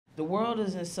the world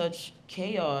is in such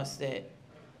chaos that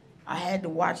I had to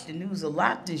watch the news a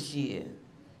lot this year,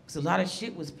 because a lot of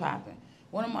shit was popping.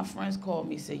 One of my friends called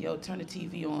me and said, yo, turn the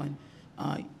TV on.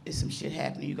 There's some shit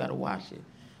happening, you gotta watch it.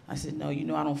 I said, no, you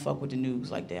know I don't fuck with the news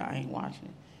like that, I ain't watching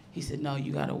it. He said, no,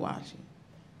 you gotta watch it.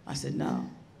 I said, no.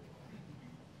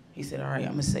 He said, all right,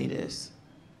 I'm gonna say this.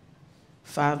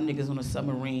 5 niggas on a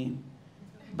submarine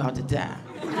about to die.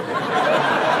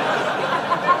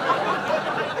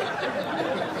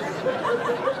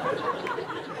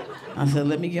 I said,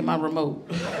 let me get my remote.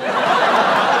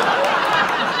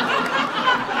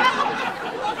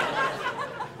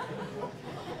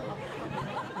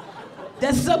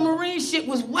 That submarine shit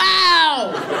was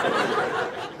wild.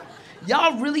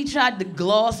 Y'all really tried to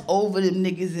gloss over them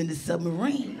niggas in the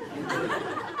submarine.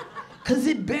 Cause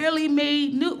it barely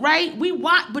made news, right? We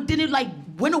watched, but then it like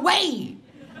went away.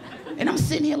 And I'm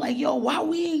sitting here like, yo, why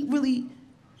we ain't really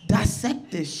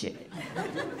dissect this shit?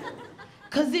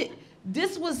 Cause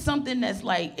this was something that's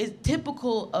like, it's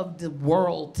typical of the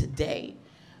world today.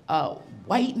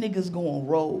 White niggas going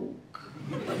rogue.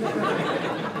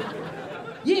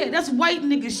 Yeah, that's white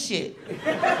nigga shit.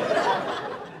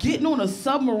 Getting on a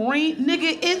submarine,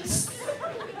 nigga, it's...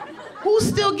 Who's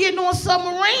still getting on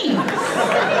submarines?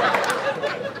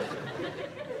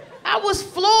 I was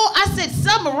floored. I said,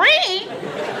 submarine?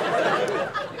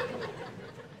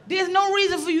 There's no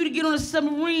reason for you to get on a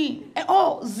submarine at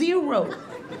all. Zero.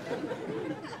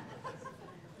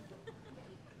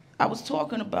 I was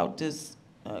talking about this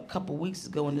a couple weeks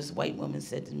ago, and this white woman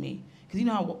said to me, because you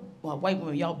know how white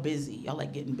women, y'all busy. Y'all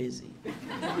like getting busy.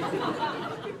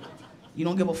 You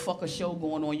don't give a fuck a show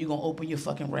going on, you're gonna open your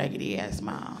fucking raggedy ass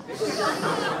mouth.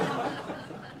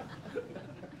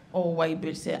 Old white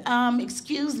bitch said,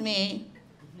 excuse me.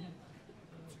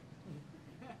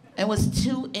 It was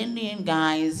 2 Indian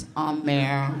guys on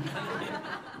there.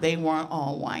 They weren't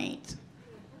all white.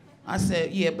 I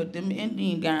said, yeah, but them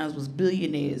Indian guys was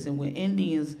billionaires, and when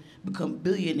Indians become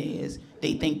billionaires,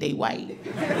 they think they white.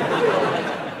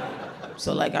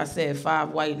 So like I said, 5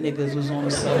 white niggas was on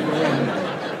the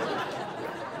submarine.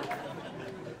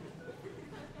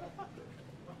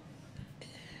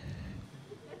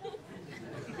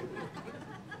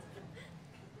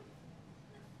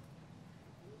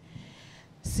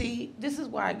 See, this is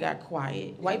why I got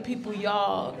quiet. White people,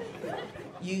 y'all,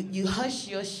 you hush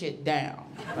your shit down,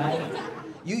 right?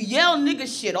 You yell nigga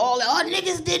shit all that. Oh,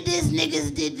 niggas did this,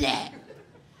 niggas did that.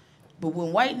 But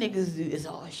when white niggas do, it's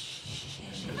all shh.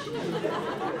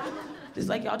 It's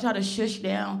like y'all try to shush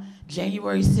down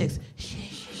January 6th.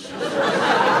 Shh.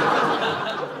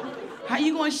 How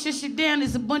you gonna shush it down?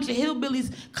 There's a bunch of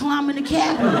hillbillies climbing the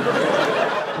Capitol.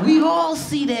 We all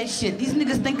see that shit. These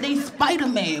niggas think they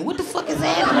Spider-Man. What the fuck is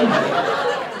happening?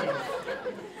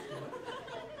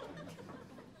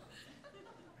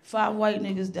 5 white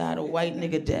niggas died a white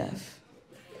nigga death.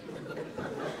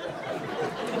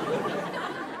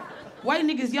 White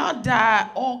niggas, y'all die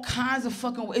all kinds of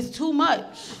fucking ways. It's too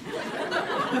much.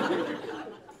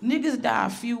 Niggas die a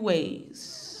few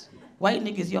ways. White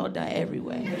niggas, y'all die every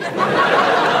way.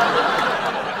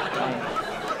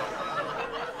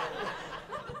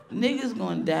 Niggas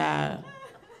gonna die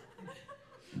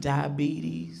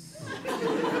diabetes,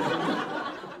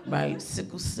 right?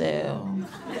 Sickle cell.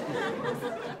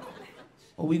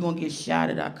 Or we gonna get shot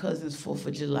at our cousin's 4th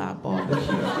of July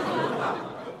barbecue.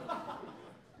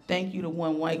 Thank you to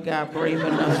one white guy brave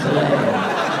enough to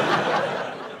laugh.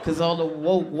 Because all the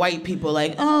woke white people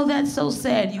like, oh, that's so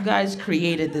sad. You guys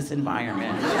created this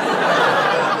environment.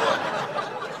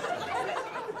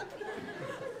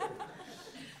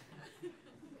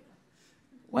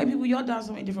 White people, y'all die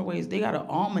so many different ways. They got an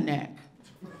almanac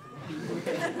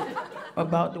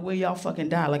about the way y'all fucking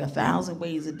die, like 1,000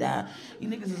 ways to die. You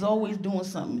niggas is always doing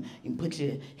something. You put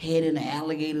your head in the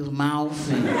alligator's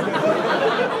mouth, and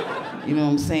you know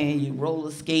what I'm saying? You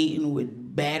roller skating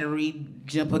with battery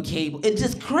jumper cable. It's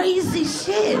just crazy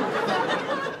shit.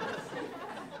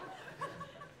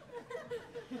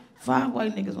 5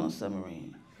 white niggas on a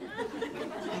submarine.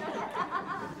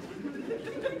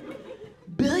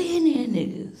 Billionaire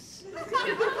niggas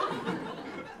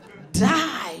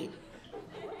died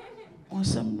on a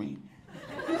submarine.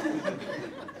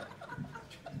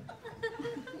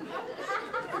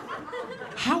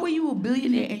 How are you a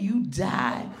billionaire and you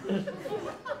die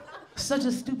such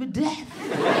a stupid death?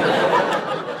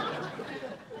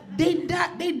 They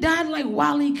died like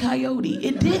Wile E. Coyote.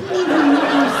 It didn't even make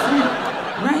no sense,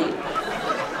 right?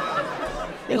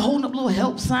 They holding up little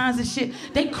help signs and shit.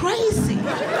 They crazy.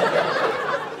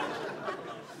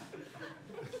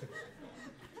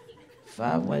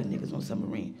 5 white niggas on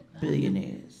submarine,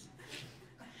 billionaires.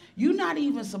 You're not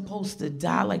even supposed to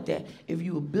die like that. If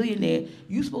you're a billionaire,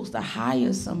 you're supposed to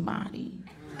hire somebody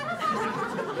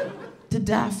to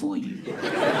die for you.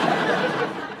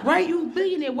 Right? You a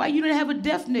billionaire. Why you don't have a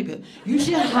deaf nigga? You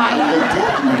should hire a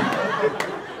deaf nigga.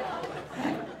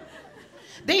 Right?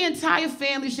 Their entire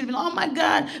family should have been, oh my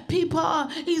God,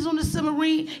 Peepaw, he's on the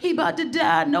submarine, he about to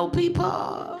die, no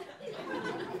Peepaw.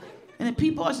 And then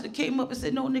Peepaw should have came up and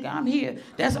said, no nigga, I'm here.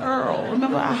 That's Earle.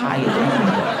 Remember, I hired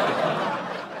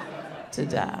him to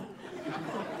die.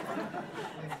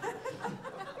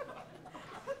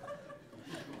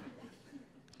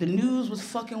 The news was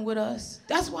fucking with us.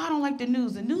 That's why I don't like the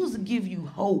news. The news will give you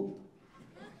hope.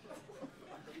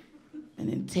 And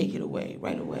then take it away,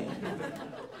 right away.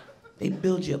 They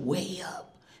build you way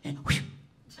up, and whew.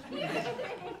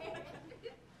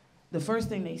 The first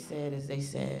thing they said is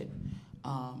these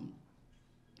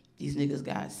niggas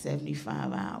got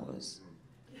 75 hours.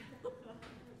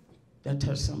 That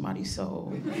touched somebody's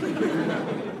soul.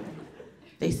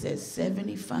 They said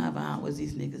 75 hours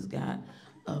these niggas got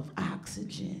of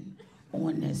oxygen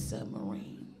on that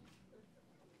submarine.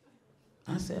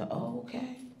 I said, oh,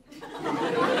 okay.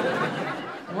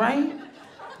 Right?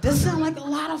 That sound like a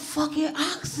lot of fucking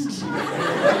oxygen.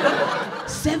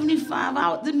 75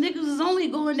 hours. The niggas is only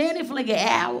going there for like an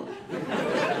hour.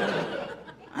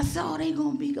 I said, oh, they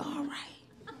gonna be all right.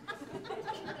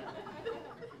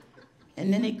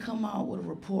 And then they come out with a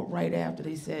report right after.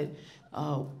 They said,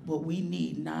 but we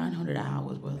need 900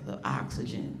 hours worth of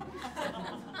oxygen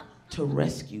to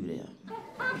rescue them.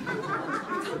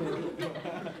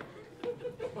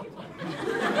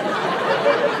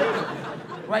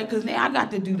 Right, because now I got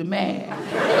to do the math.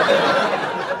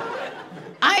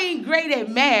 I ain't great at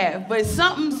math, but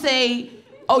something say,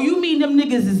 oh, you mean them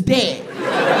niggas is dead.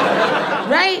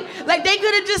 Right? Like they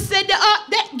could have just said,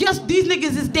 just these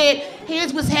niggas is dead.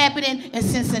 Here's what's happening in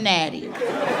Cincinnati.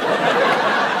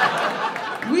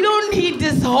 We don't need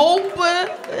this hope,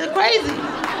 but it's crazy.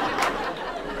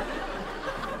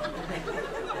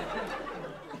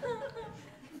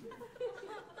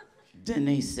 Then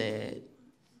they said,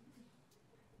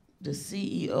 the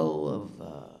CEO of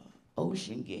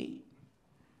Ocean Gate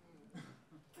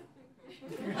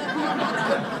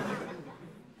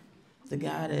the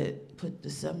guy that put the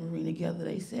submarine together,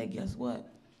 they said, guess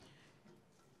what?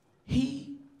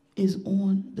 He is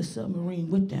on the submarine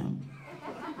with them.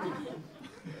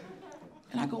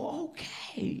 And I go,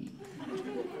 okay.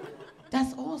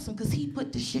 That's awesome, because he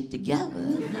put the shit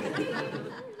together.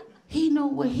 He know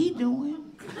what he doing.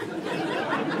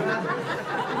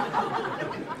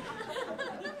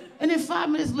 And then 5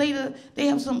 minutes later, they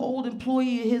have some old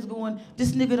employee of his going,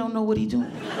 this nigga don't know what he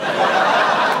doing.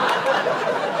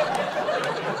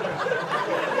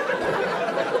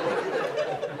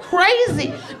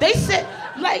 Crazy. They said,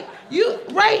 like, you,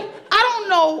 right? I don't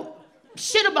know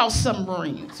shit about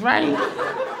submarines, right?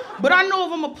 But I know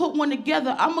if I'm gonna put one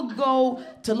together, I'm gonna go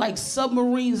to like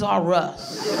Submarines R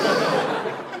Us.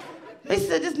 They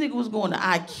said this nigga was going to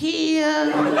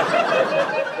IKEA,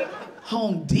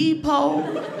 Home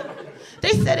Depot.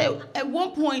 They said at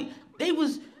one point they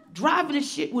was driving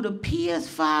this shit with a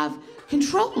PS5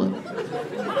 controller.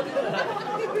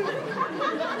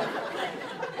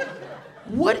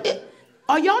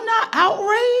 Are y'all not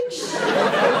outraged?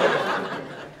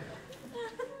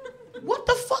 What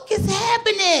the fuck is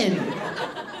happening?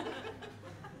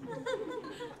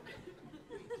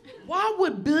 Why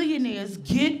would billionaires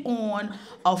get on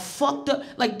a fucked up,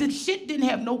 like the shit didn't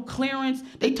have no clearance.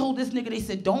 They told this nigga, they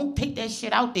said, don't take that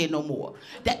shit out there no more.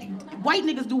 That white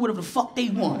niggas do whatever the fuck they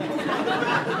want.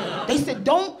 They said,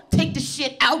 don't take the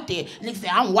shit out there. And they said,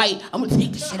 I'm white, I'm gonna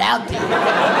take the shit out there.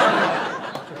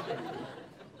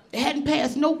 They hadn't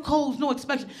passed no codes, no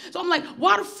inspection. So I'm like,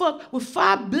 why the fuck would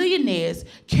 5 billionaires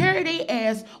carry their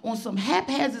ass on some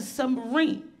haphazard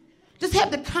submarine? Just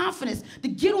have the confidence to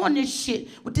get on this shit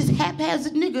with this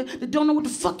haphazard nigga that don't know what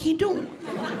the fuck he doing.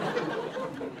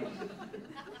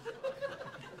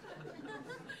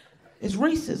 It's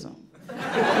racism.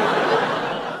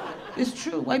 It's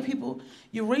true. White people,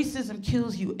 your racism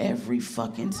kills you every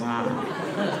fucking time.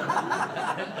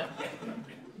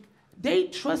 They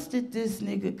trusted this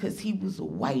nigga because he was a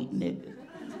white nigga.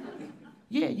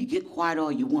 Yeah, you get quiet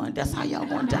all you want. That's how y'all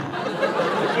gonna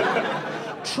die.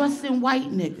 Trusting white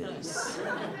niggas.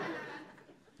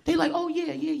 They like, oh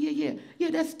yeah,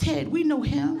 that's Ted, we know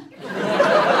him.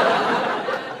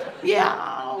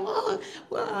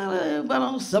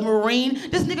 Submarine.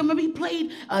 This nigga, remember he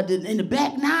played in the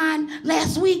back nine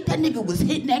last week? That nigga was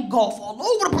hitting that golf all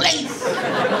over the place.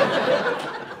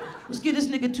 Let's give this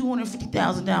nigga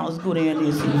 $250,000, go there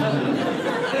and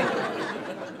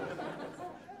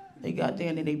see. They got there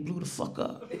and then they blew the fuck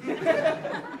up.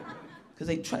 Because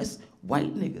they trust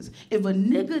white niggas. If a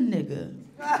nigga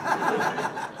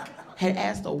had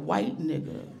asked a white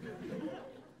nigga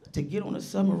to get on a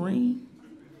submarine,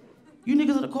 you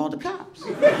niggas would have called the cops.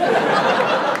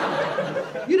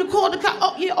 You'd have called the cops.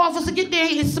 Oh, yeah, officer, get there.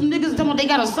 It's some niggas telling me they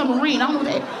got a submarine. I don't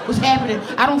know what's happening.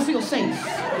 I don't feel safe.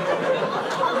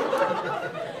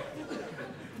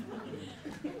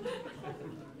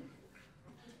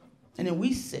 And then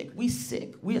we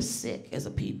are sick as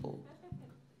a people.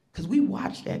 Because we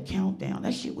watched that countdown.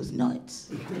 That shit was nuts.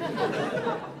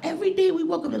 Every day we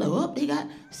woke up, they're like, whoop, they got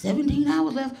 17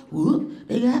 hours left. Whoop,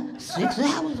 they got 6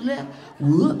 hours left.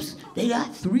 Whoops, they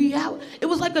got 3 hours. It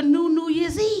was like a New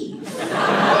Year's Eve.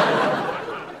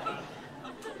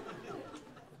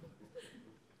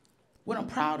 What I'm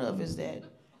proud of is that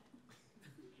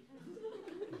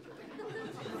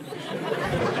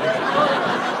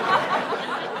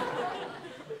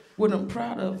what I'm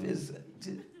proud of is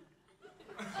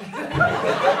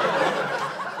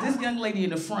this young lady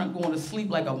in the front going to sleep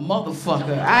like a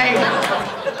motherfucker.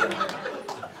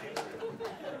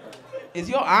 Is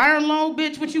your iron low,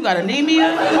 bitch? What, you got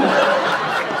anemia?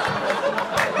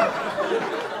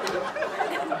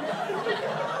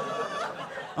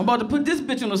 I'm about to put this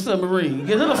bitch on a submarine.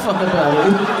 Get her the fuck about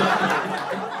it.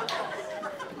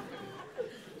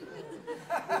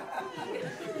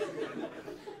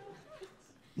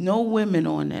 No women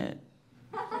on that.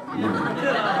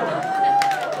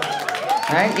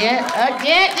 Right? Yeah.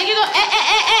 Yeah. Then you go.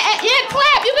 Yeah.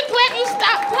 Clap. You can clap. You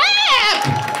stop. Clap.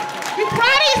 Be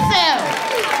proud of yourself.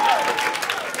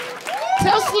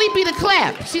 Tell Sleepy to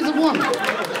clap. She's a woman.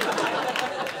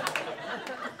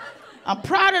 I'm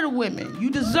proud of the women. You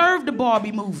deserve the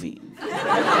Barbie movie.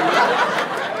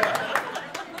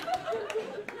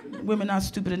 Women not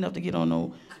stupid enough to get on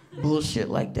no bullshit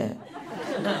like that.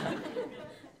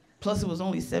 Plus, it was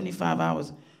only 75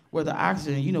 hours worth of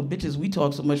oxygen. You know, bitches, we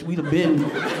talk so much, we'd have been.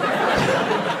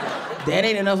 That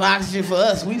ain't enough oxygen for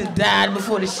us. We'd have died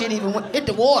before the shit even hit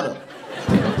the water.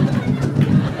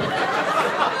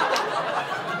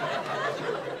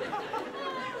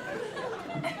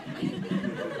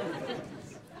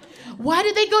 Why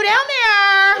did they go down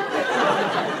there?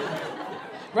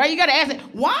 Right, you gotta ask it,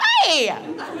 why?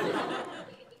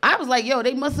 I was like, yo,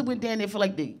 they must have went down there for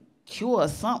like the cure or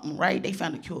something, right? They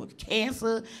found a cure of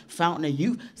cancer, fountain of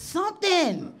youth,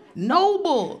 something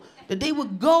noble that they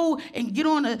would go and get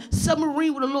on a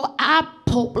submarine with a little eye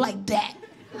poke like that.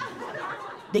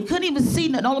 They couldn't even see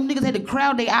nothing. All them niggas had to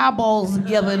crowd their eyeballs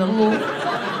together in a little.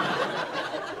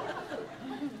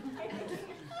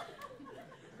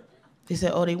 They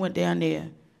said, oh, they went down there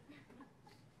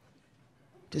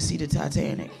to see the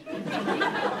Titanic.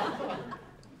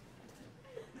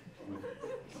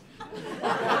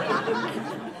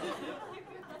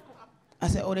 I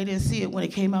said, oh, they didn't see it when it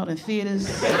came out in theaters?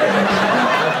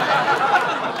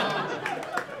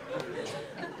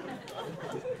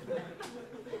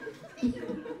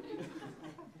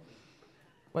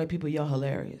 White people, y'all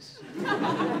hilarious.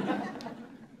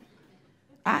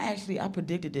 I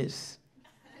predicted this.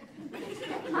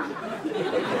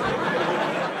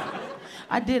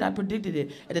 I did, I predicted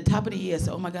it. At the top of the year, I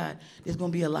said, oh my God, there's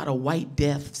gonna be a lot of white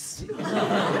deaths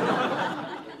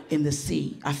in the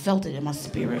sea. I felt it in my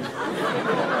spirit.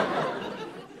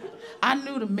 I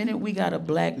knew the minute we got a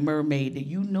black mermaid that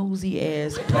you nosy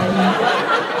ass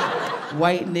petty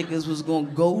white niggas was gonna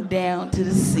go down to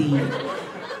the sea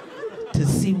to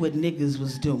see what niggas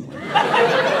was doing.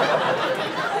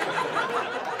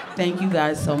 Thank you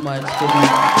guys so much. Good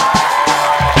night.